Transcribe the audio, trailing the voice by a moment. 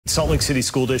Salt Lake City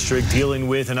School District dealing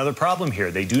with another problem here.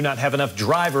 They do not have enough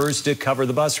drivers to cover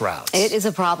the bus routes. It is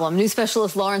a problem. News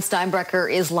specialist Lauren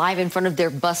Steinbrecher is live in front of their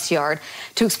bus yard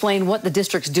to explain what the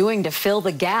district's doing to fill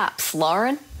the gaps.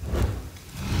 Lauren?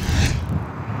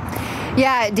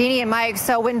 Yeah, Deanie and Mike,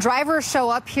 so when drivers show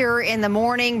up here in the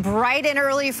morning, bright and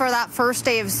early for that first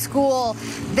day of school,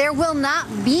 there will not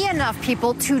be enough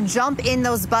people to jump in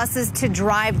those buses to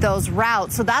drive those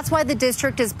routes. So that's why the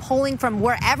district is pulling from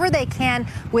wherever they can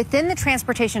within the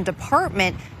transportation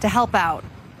department to help out.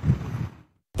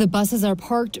 The buses are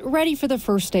parked, ready for the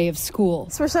first day of school.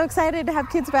 So we're so excited to have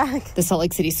kids back. The Salt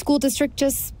Lake City School District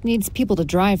just needs people to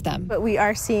drive them. But we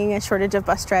are seeing a shortage of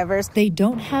bus drivers. They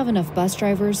don't have enough bus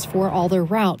drivers for all their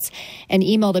routes. An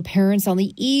email to parents on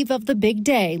the eve of the big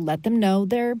day let them know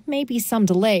there may be some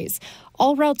delays.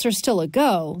 All routes are still a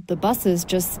go. The buses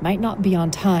just might not be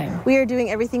on time. We are doing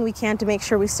everything we can to make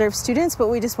sure we serve students, but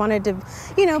we just wanted to,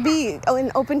 be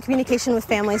in open communication with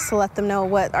families to let them know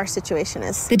what our situation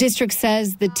is. The district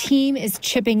says the team is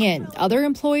chipping in. Other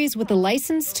employees with the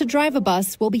license to drive a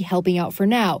bus will be helping out for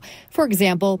now. For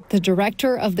example, the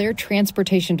director of their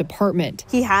transportation department.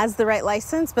 He has the right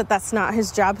license, but that's not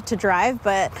his job to drive.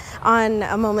 But on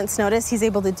a moment's notice, he's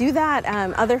able to do that.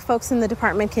 Other folks in the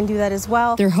department can do that as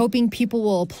well. They're hoping people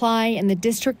will apply and the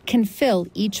district can fill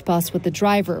each bus with a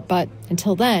driver. But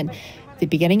until then, the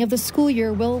beginning of the school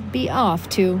year will be off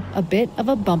to a bit of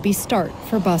a bumpy start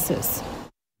for buses.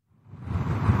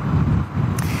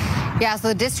 Yeah, so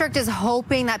the district is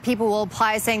hoping that people will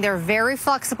apply, saying they're very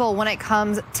flexible when it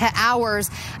comes to hours.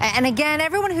 And again,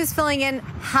 everyone who's filling in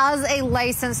has a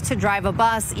license to drive a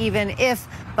bus, even if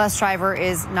bus driver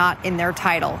is not in their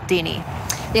title. Deanie.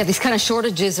 Yeah, these kind of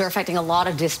shortages are affecting a lot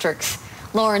of districts.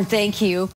 Lauren, thank you.